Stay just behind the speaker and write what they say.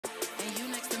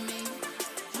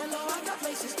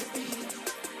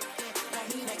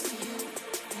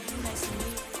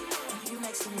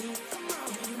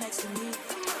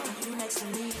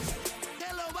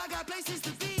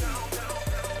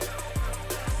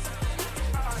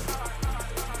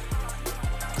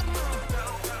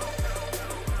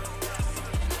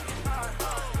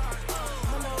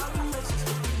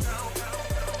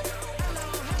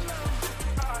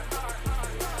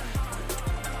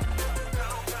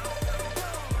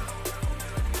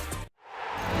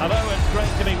great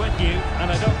to be with you,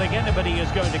 and I don't think anybody is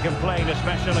going to complain,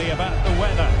 especially about the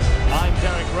weather. I'm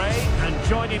Derek Ray, and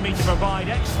joining me to provide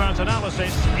expert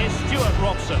analysis is Stuart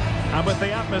Robson. And with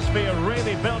the atmosphere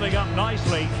really building up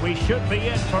nicely, we should be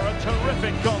in for a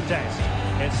terrific contest.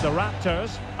 It's the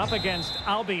Raptors up against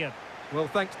Albion. Well,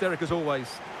 thanks, Derek, as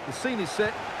always. The scene is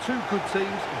set, two good teams,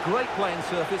 a great playing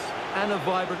surface, and a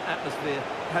vibrant atmosphere.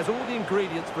 It has all the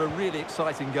ingredients for a really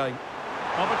exciting game.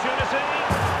 Opportunity.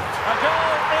 A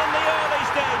goal in the early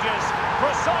stages.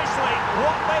 Precisely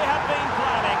what they have been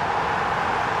planning.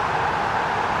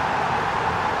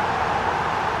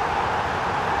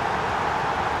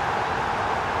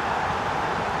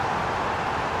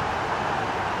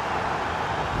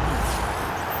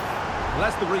 Well,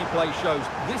 as the replay shows,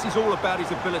 this is all about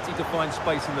his ability to find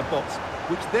space in the box,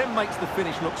 which then makes the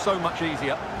finish look so much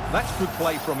easier. That's good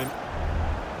play from him.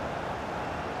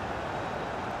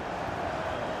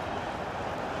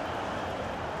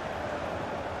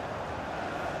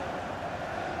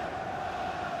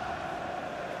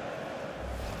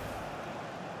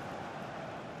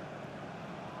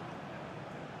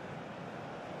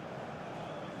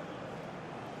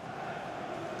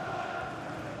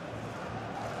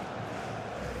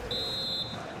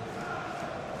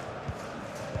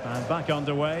 And back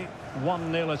underway,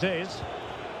 1-0 it is.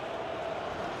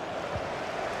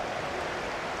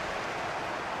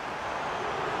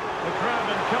 The crowd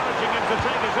encouraging him to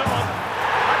take his own.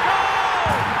 A goal!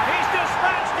 He's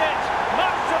dispatched it,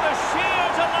 much to the sheer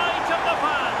delight of the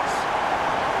fans.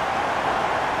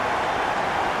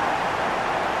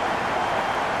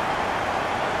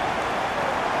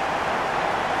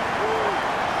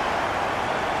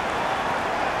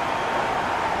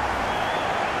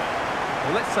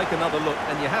 Well, let's take another look,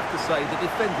 and you have to say the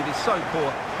defending is so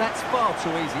poor. That's far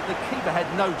too easy. The keeper had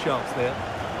no chance there.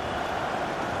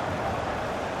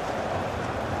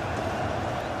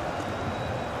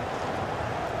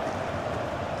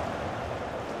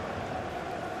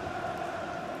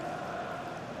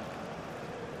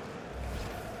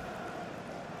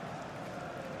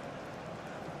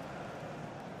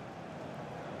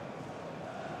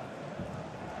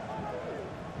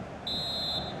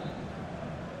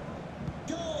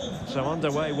 So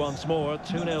underway once more,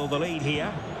 2-0 the lead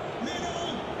here.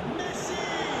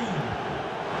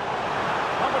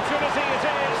 Opportunity it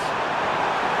is.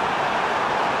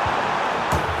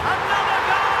 Another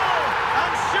goal!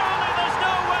 And surely there's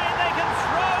no way they can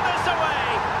throw this away.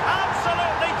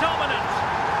 Absolutely dominant.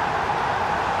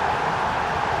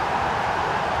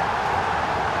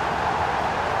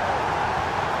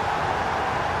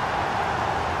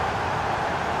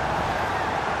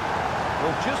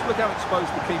 Well, just look how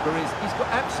exposed the keeper is. He's got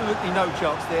absolutely no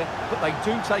chance there, but they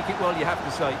do take it well, you have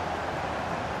to say.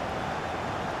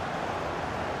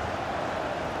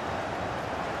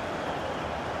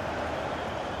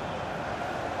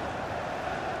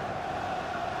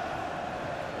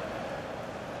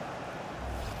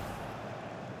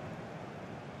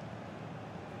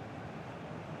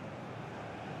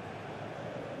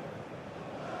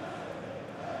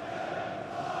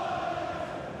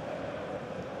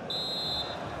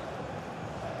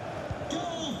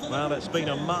 Well, it's been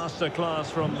a masterclass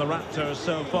from the Raptors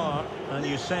so far, and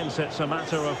you sense it's a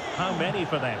matter of how many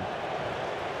for them.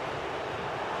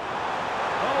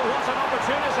 Oh, what an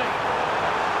opportunity!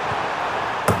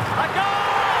 A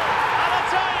goal! And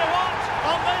I'll tell you what,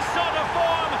 on this sort of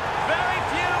form, very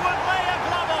few would lay a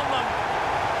glove on them.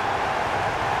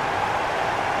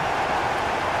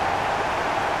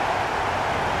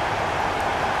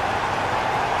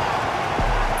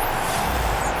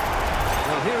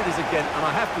 Here it is again, and I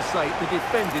have to say, the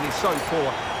defending is so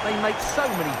poor. They make so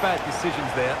many bad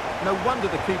decisions there. No wonder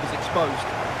the keeper's exposed.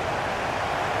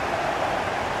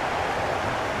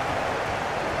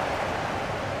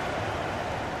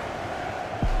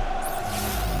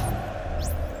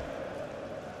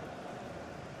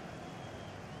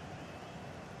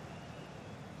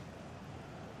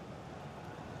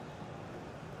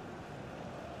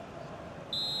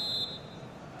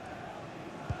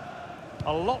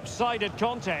 A lopsided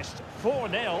contest,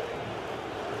 4-0.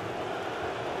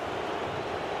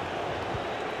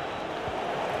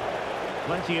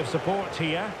 Plenty of support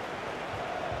here.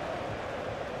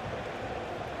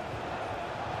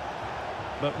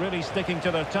 But really sticking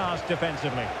to their task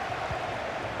defensively.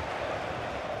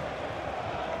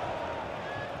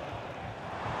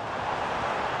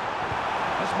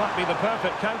 This might be the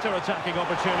perfect counter-attacking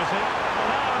opportunity.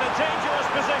 Now in a dangerous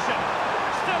position.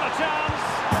 Still a chance.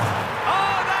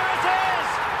 Oh, there it is!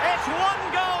 It's one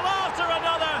goal after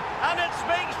another, and it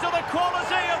speaks to the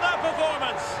quality of their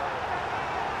performance.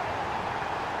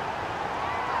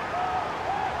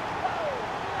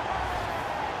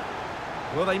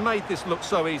 Well, they made this look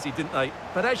so easy, didn't they?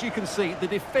 But as you can see, the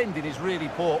defending is really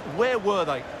poor. Where were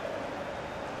they?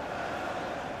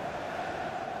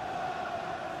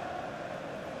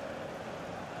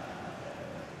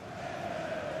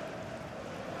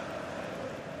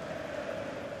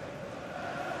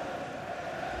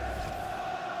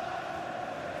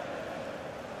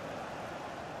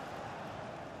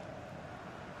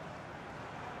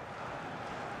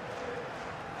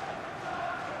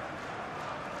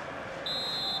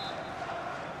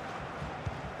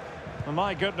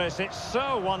 My goodness, it's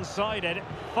so one-sided.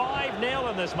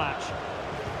 5-0 in this match.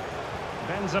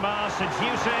 Benzema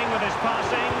seducing with his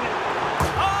passing.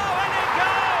 Oh, and it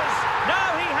goes!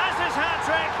 Now he has his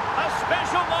hat-trick. A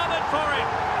special moment for him.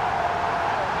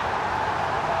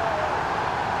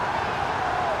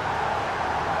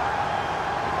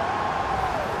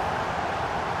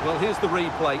 Well, here's the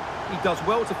replay. He does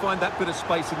well to find that bit of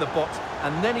space in the box,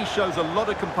 and then he shows a lot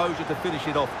of composure to finish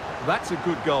it off. That's a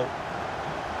good goal.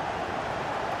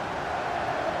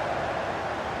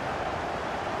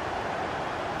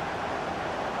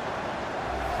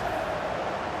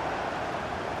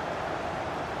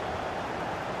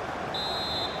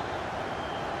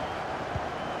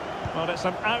 Well, it's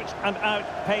an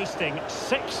out-and-out pasting.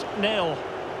 6-0.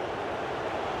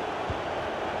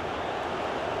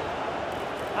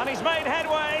 And he's made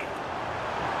headway.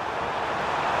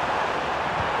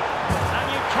 And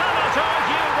you cannot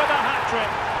argue with a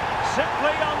hat-trick.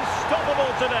 Simply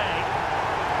unstoppable today.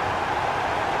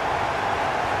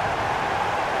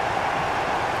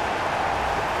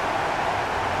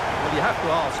 Well, you have to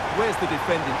ask, where's the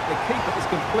defending? The keeper is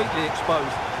completely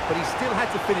exposed, but he still had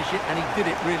to finish it, and he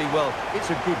did it really well. It's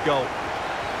a good goal.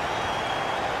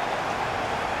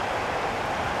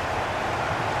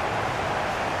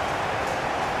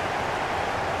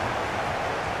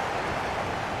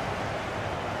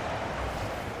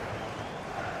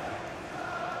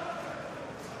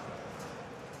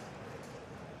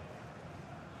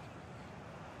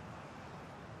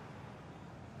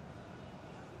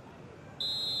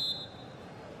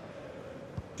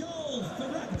 Goal for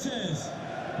Raptors.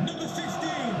 Number 15,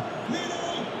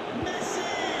 Lionel Messi.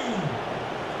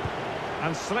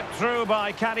 And slipped through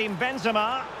by Karim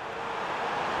Benzema.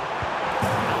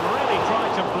 And really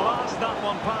tried to blast that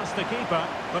one past the keeper,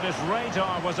 but his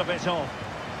radar was a bit off.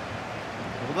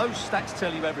 Well, those stats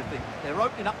tell you everything. They're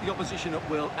opening up the opposition at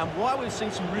will, and while we've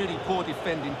seen some really poor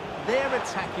defending, their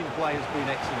attacking play has been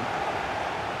excellent.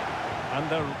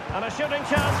 And a shooting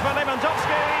chance for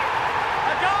Lewandowski.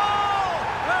 A goal!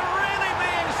 We're really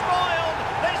being spoiled.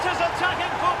 This is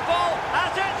attacking football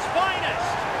at its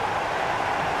finest.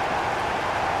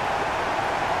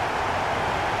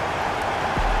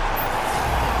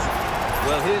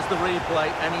 Well, here's the replay,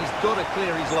 and he's got to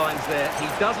clear his lines there. He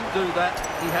doesn't do that.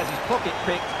 He has his pocket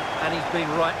picked, and he's been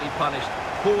rightly punished.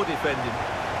 Poor defending.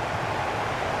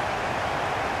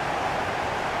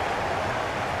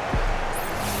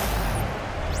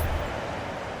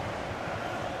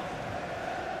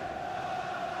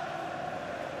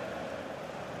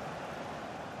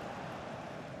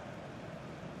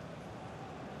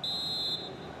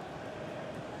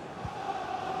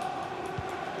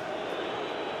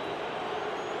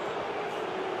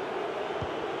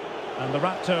 And the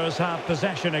Raptors have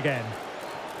possession again.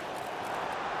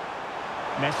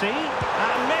 Messi,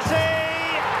 and Messi!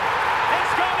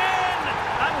 It's gone in!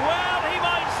 And well, he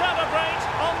might celebrate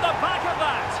on the back of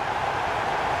that.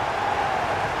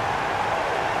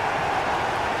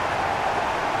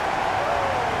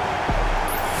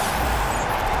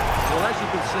 Well, as you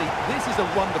can see, this is a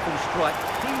wonderful strike.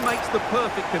 He makes the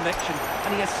perfect connection,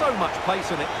 and he has so much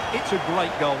pace on it. It's a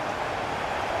great goal.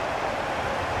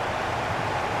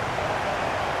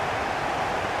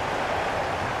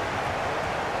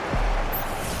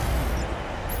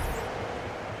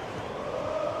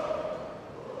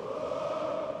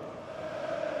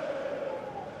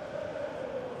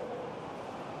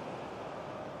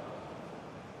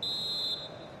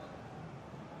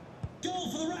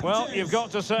 Well, you've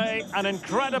got to say, an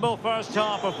incredible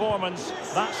first-half performance.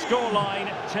 That scoreline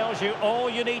tells you all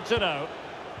you need to know.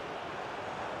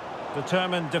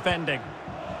 Determined defending.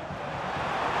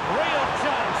 Real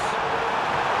chance.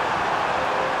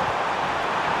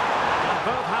 And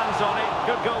both hands on it.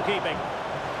 Good goalkeeping.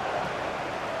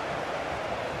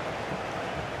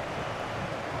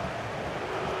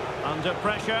 Under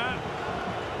pressure.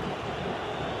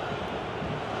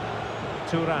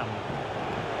 Thuram.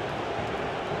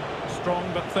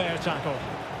 Strong but fair tackle.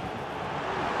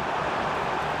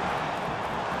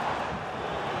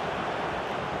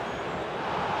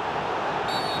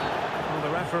 Well, the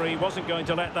referee wasn't going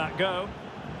to let that go.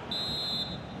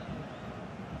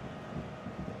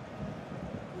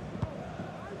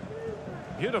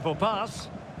 Beautiful pass.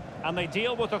 And they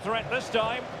deal with the threat this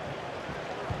time.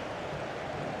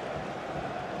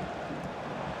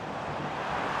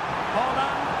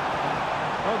 Haaland.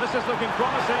 Oh, this is looking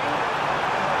promising.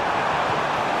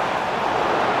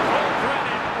 Full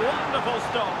credit. Wonderful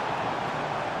stop.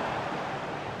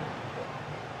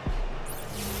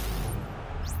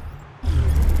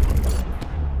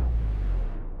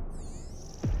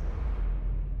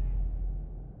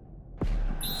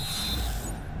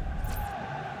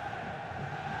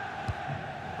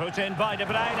 Put in by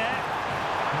Bruyne.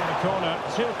 In the corner,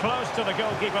 too close to the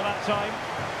goalkeeper that time.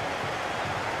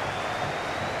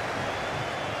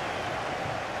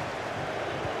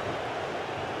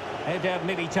 Eder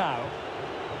Militao.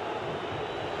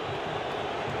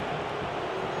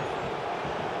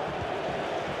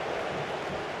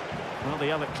 Well, the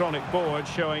electronic board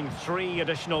showing 3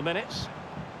 additional minutes.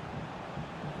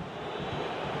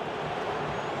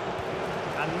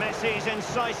 And Messi's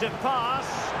incisive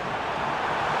pass.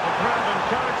 The crowd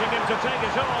encouraging him to take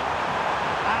it on.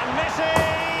 And Messi!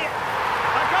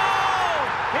 A goal!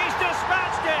 He's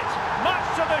dispatched it, much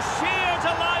to the sheer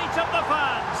delight of the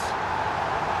fans.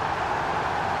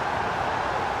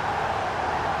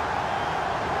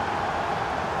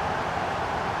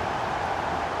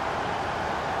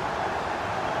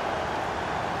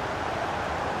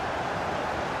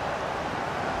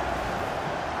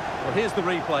 Well, here's the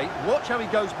replay. Watch how he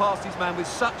goes past his man with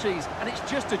such ease, and it's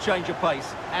just a change of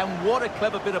pace. And what a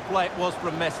clever bit of play it was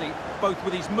from Messi, both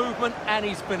with his movement and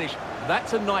his finish.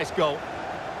 That's a nice goal.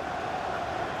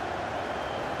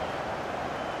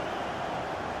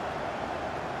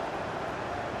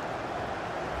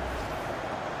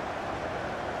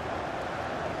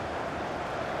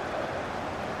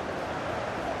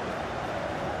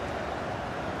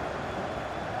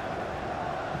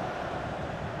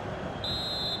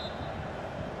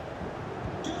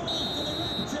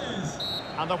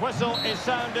 And the whistle is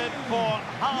sounded for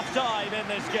half-time in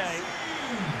this game.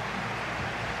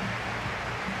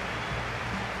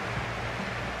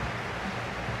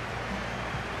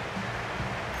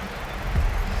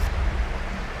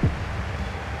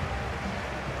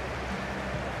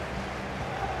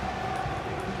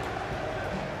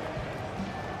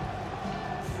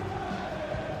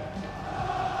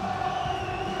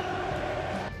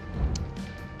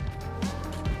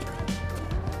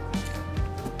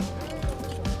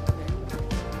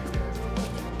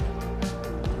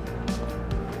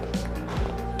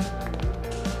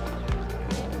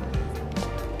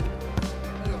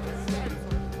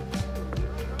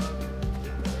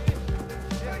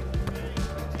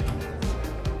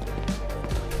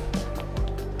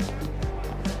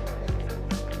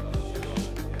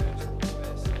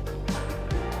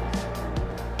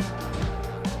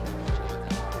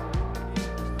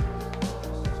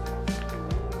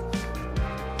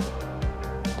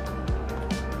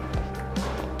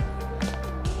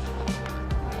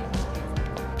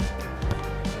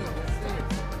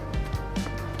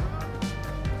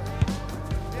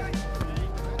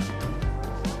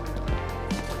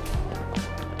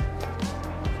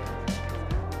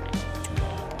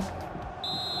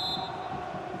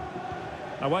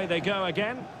 Away they go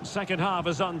again. Second half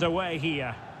is underway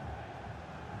here.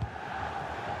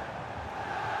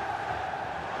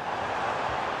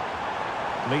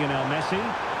 Lionel Messi.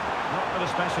 Not with a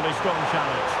especially strong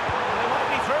challenge. They might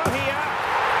be through here.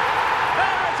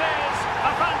 There it is!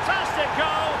 A fantastic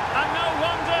goal, and no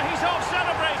wonder he's off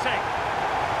celebrating.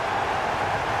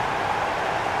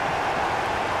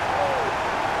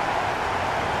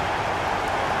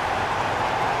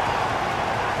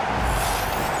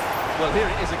 Well, here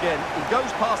it is again. He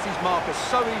goes past his marker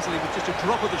so easily with just a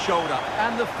drop of the shoulder.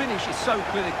 And the finish is so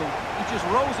clinical. He just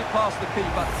rolls it past the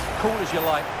keeper, cool as you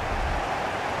like.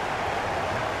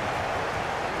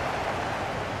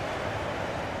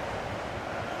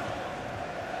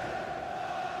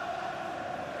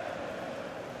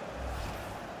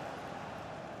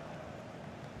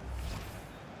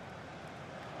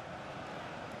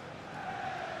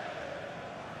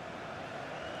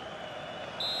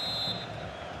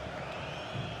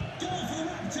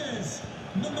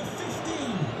 Number 15,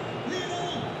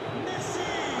 Lionel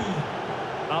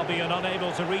Messi. Albion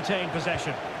unable to retain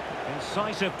possession.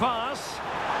 Incisive pass.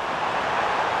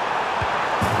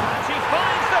 And she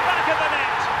finds the back of the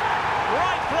net.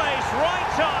 Right place, right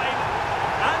time,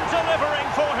 and delivering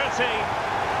for her team.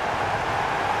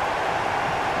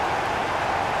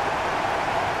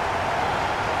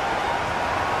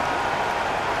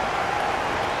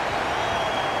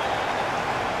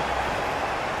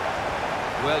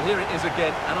 Well, here it is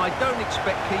again, and I don't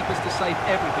expect keepers to save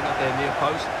everything at their near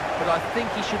post. but I think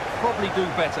he should probably do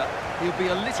better. He'll be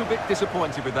a little bit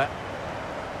disappointed with that.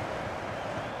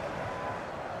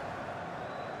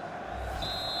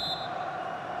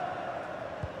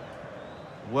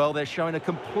 Well, they're showing a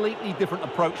completely different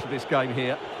approach to this game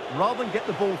here. Rather than get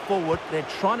the ball forward, they're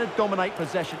trying to dominate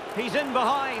possession. He's in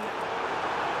behind.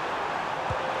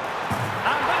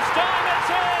 And this time it's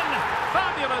in!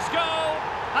 Fabulous goal!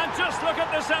 And just look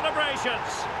at the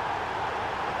celebrations.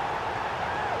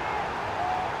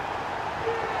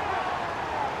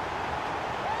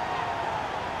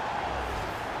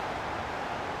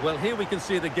 Well, here we can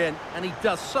see it again, and he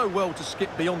does so well to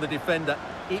skip beyond the defender.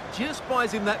 It just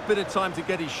buys him that bit of time to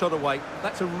get his shot away.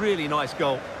 That's a really nice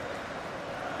goal.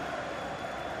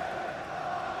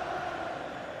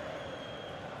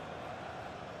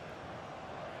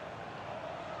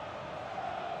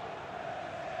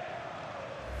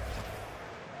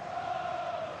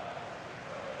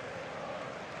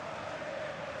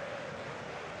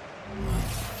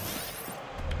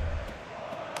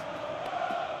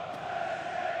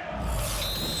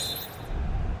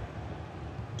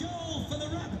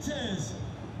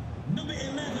 Number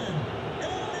 11,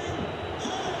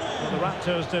 well, the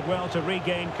Raptors did well to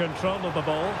regain control of the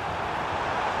ball.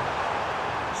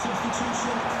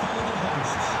 Substitution for the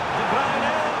hosts.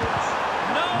 Bruyne,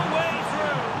 no way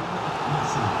through.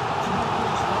 Messi to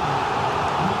replace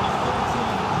number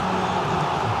 13,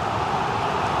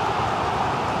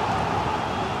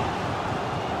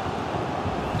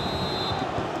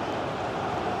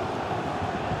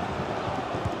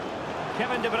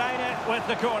 Kevin De Bruyne with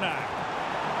the corner.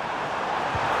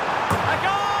 A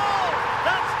goal!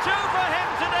 That's two for him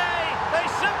today. They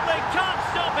simply can't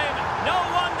stop him. No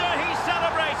wonder he's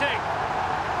celebrating.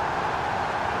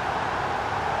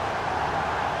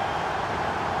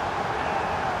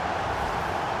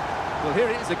 Well, here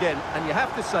it is again, and you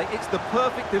have to say it's the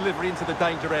perfect delivery into the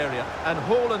danger area. And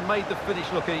Haaland made the finish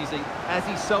look easy, as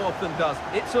he so often does.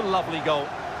 It's a lovely goal.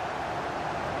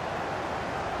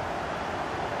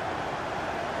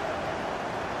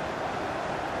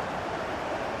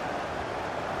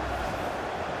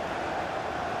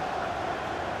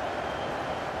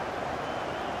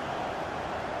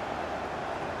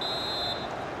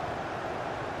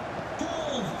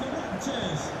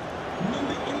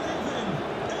 number 11,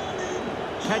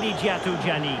 Khadijatu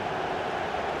Jani.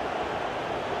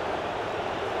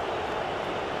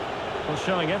 Well,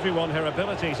 showing everyone her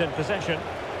abilities in possession.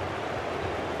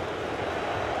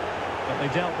 But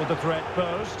they dealt with the threat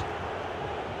posed.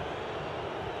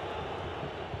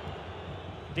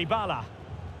 Dybala.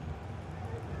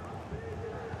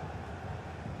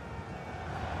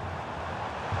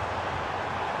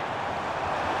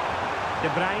 De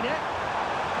Bruyne.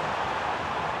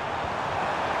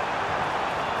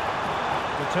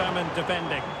 Determined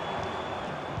defending.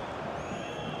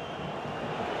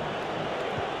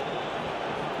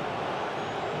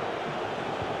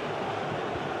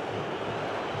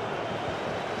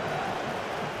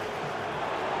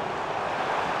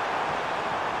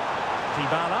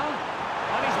 Dybala.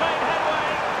 And he's made headway.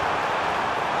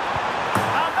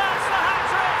 And that's the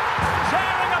hat-trick!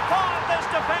 Tearing apart this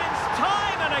defence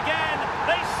time and again.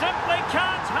 They simply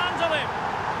can't handle him.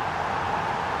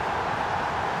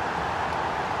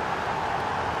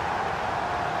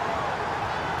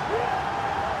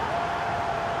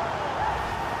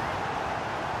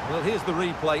 Well, here's the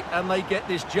replay, and they get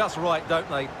this just right, don't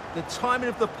they? The timing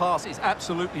of the pass is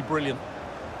absolutely brilliant.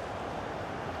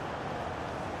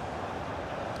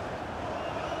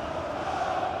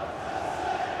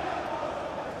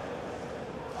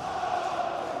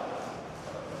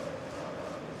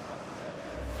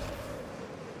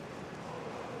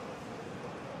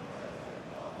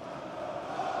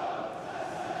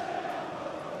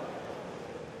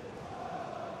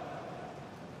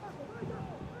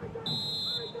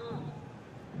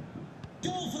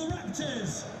 goal for the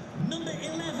Raptors, number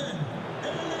 11,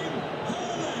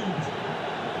 Haaland.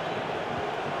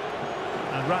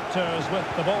 And Raptors with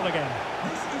the ball again.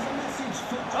 This is a message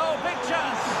for Oh, big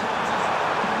chance!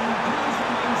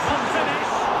 On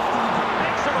finish!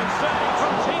 Excellent save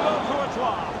from Thibaut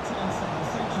Courtois.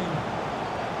 Thank you.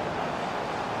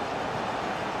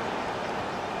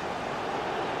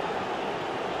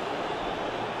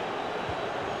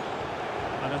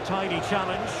 And a tidy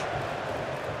challenge.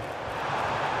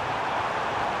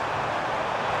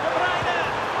 De Bruyne!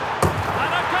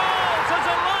 And a goal to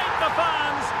delight the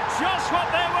fans! Just what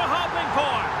they were hoping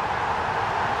for!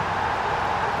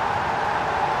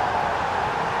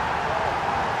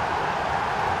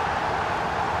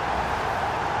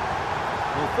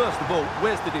 Well, first of all,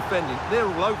 where's the defending? They're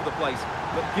all over the place.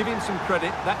 But give him some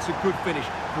credit, that's a good finish.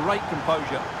 Great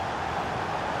composure.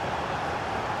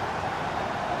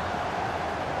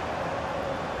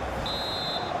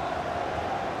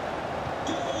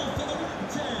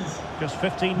 Just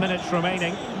 15 minutes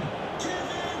remaining.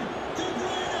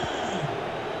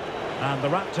 And the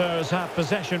Raptors have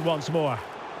possession once more.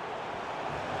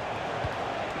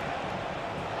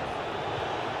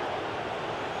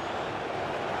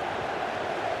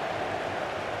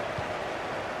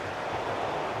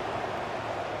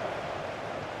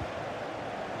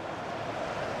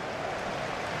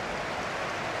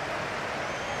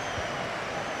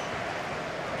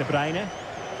 Bruyne.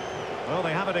 Well,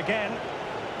 they have it again.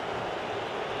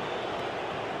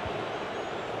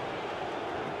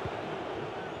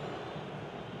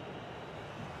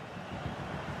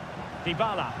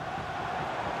 Dybala.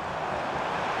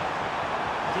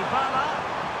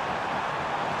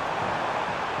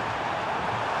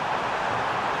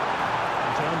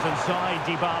 Turns inside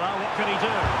Dybala. What can he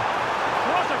do?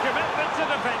 What a commitment to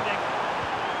defending.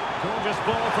 Gorgeous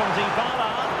ball from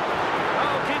Dybala.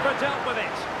 Oh, keeper dealt with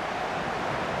it.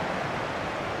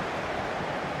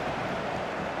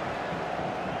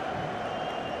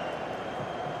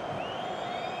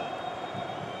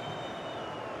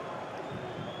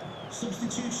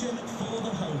 Substitution for the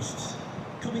hosts.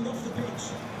 Coming off the pitch,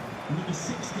 number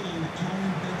 16,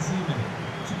 Karim Benzema,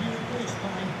 to be replaced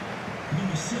by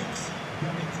number 6,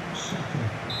 Granit Xhaka.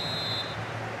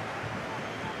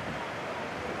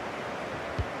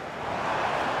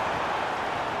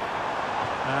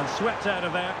 And swept out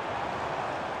of there.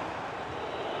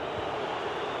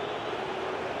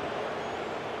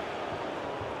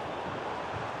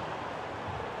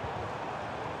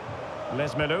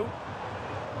 Lesmelu.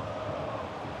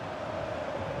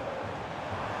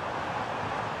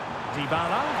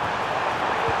 Dybala.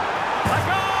 A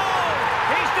goal!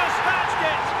 He's dispatched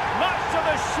it, much to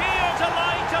the sheer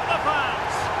delight of the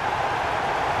fans.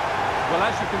 Well,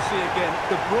 as you can see again,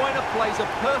 De Bruyne plays a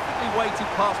perfectly weighted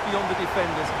pass beyond the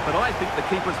defenders, but I think the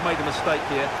keeper's made a mistake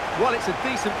here. While it's a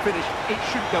decent finish, it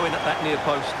should go in at that near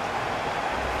post.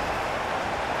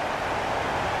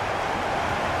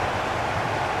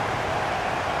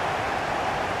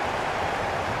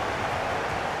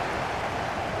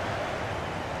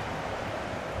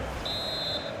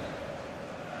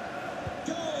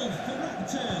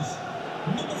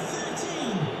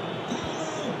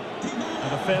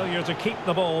 And a failure to keep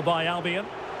the ball by Albion.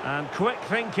 And quick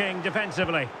thinking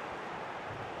defensively.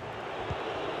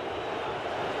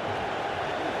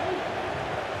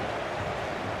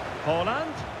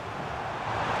 Haaland.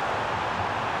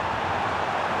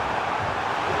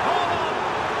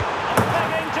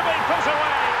 Begging to be put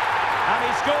away. And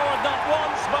he scored not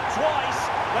once but twice.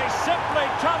 They simply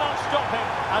cannot stop him.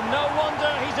 And no wonder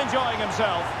he's enjoying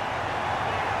himself.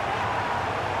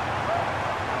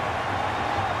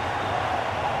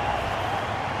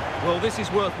 Well, this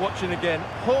is worth watching again.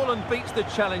 Haaland beats the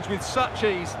challenge with such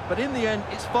ease, but in the end,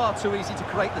 it's far too easy to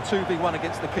create the 2v1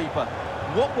 against the keeper.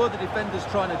 What were the defenders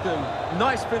trying to do?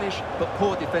 Nice finish, but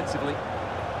poor defensively.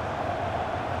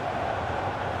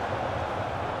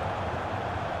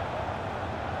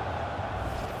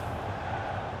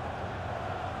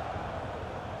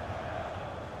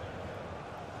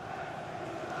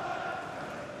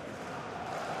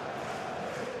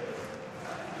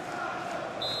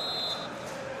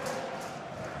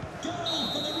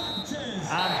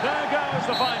 And there goes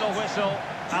the final whistle,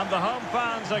 and the home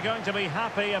fans are going to be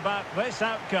happy about this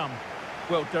outcome.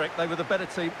 Well, Derek, they were the better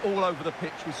team all over the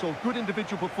pitch. We saw good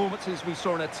individual performances, we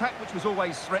saw an attack which was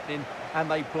always threatening,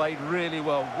 and they played really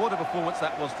well. What a performance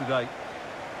that was today.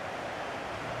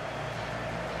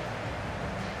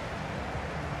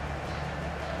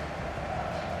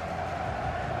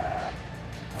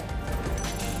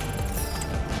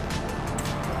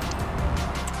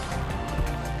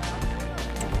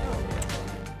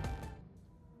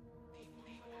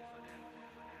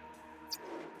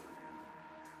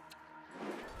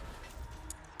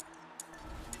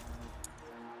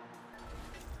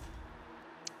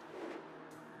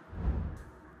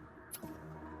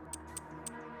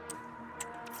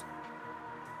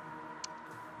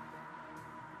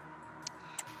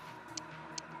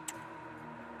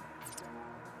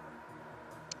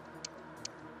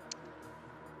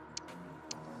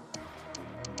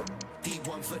 Deep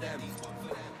one for them.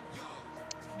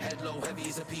 Head low, heavy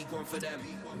is a peak one for them.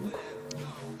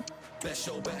 Best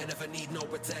show, better never need no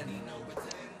pretend.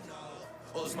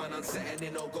 Osman unsetting,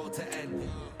 it no go to end.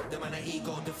 The man that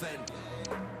ego defend.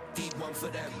 Deep one for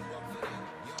them.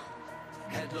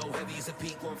 Head low, heavy is a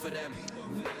peak one for them.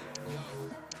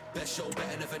 Best show,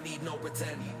 better never need no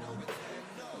pretend.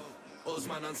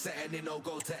 Osman unsetting, it no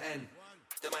go to end.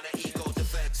 The man that ego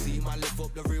defend. See my lift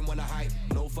up the room when I hype.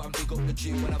 No fun, big up the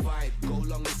tune when I vibe. Go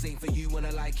long, this ain't for you when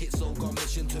I like it. So got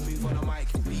mission to move on the mic.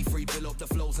 Be free, fill up the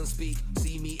flows and speak.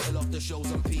 See me ill off the shows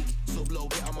and peak. Sub low,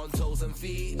 get 'em on toes and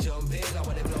feet. Jump in, I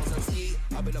want them blows and ski.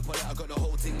 I've been up on it, I got the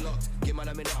whole thing locked. Give man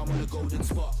a minute, I'm on the golden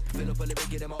spot. Fill up a lyric,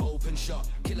 get them an open shot.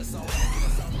 Kill a sound, kill a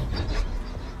sound.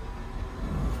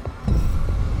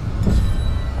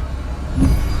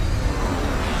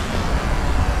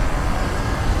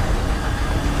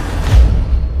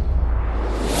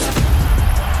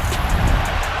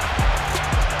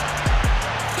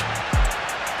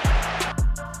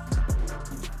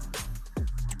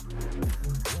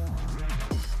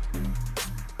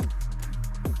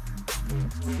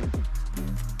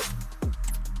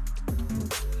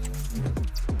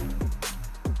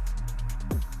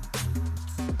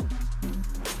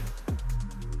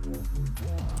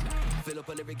 Fill up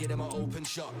a lyric, get him an open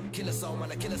shot. Kill a sound,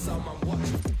 man, I kill a sound, man, watch.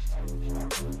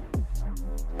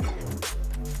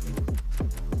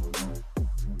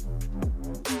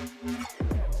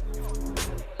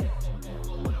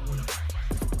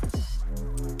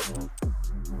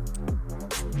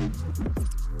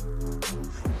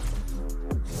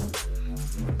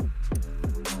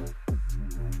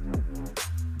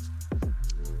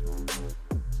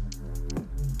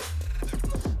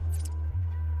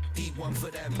 Deep one for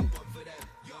them.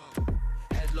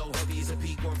 Head low, heavy is a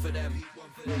peak one for them.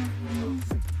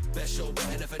 Best show, but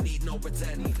I never need no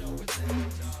pretend.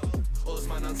 Us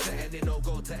man unsetting, they no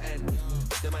go to end.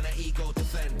 The man a ego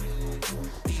defend.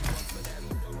 Deep one for them.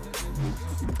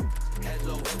 Head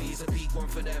low, heavy is a peak one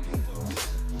for them.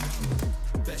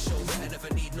 Best show, but I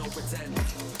never need no pretend.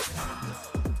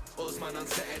 Us man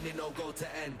unsetting, they no go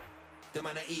to end. The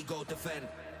man a ego defend.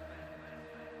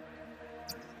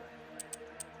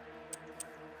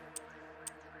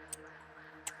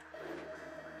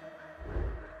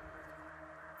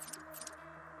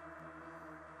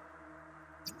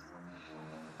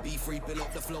 Be free, build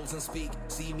up the flows and speak.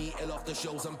 See me ill off the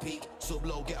shows and peak. Sub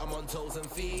low, get 'em on toes and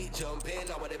feet. Jump in,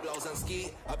 now when it blows and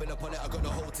ski. I've been up on it, I got the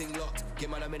whole thing locked.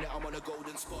 Give man a minute, I'm on a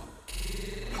golden spot.